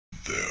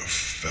Their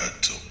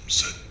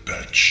phantoms and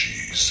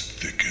banshees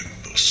thicken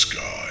the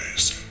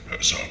skies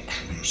as our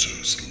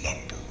cruisers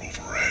lumber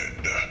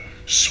overhead,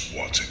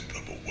 swatting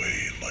them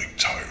away like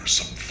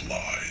tiresome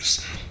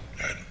flies,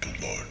 and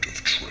blood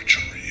of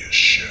treachery is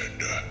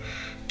shed.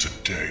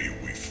 Today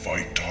we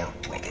fight our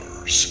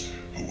brothers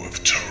who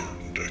have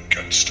turned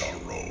against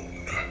our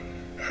own,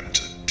 and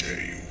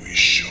today we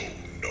show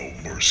no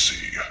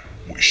mercy.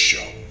 We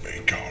shall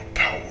make our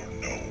power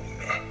known.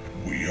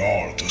 We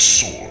are the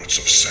swords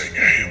of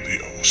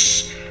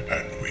Sanghelios,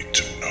 and we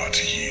do not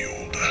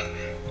yield.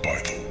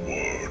 By the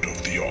word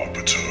of the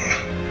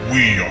Arbiter,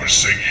 we are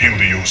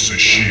Sanghelios'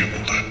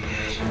 shield.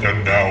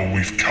 And now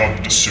we've come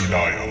to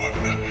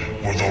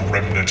Sunaion, where the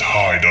remnant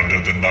hide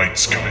under the night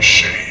sky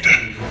shade.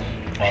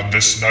 On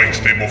this night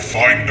they will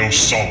find no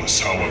solace,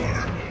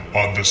 however.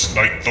 On this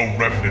night the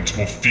remnant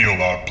will feel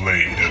our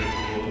blade.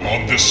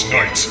 On this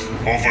night,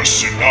 over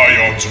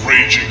Sunaion's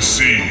raging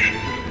sea,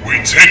 we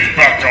take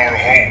back our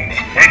home,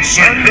 and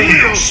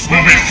Sanghelios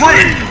will be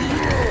free!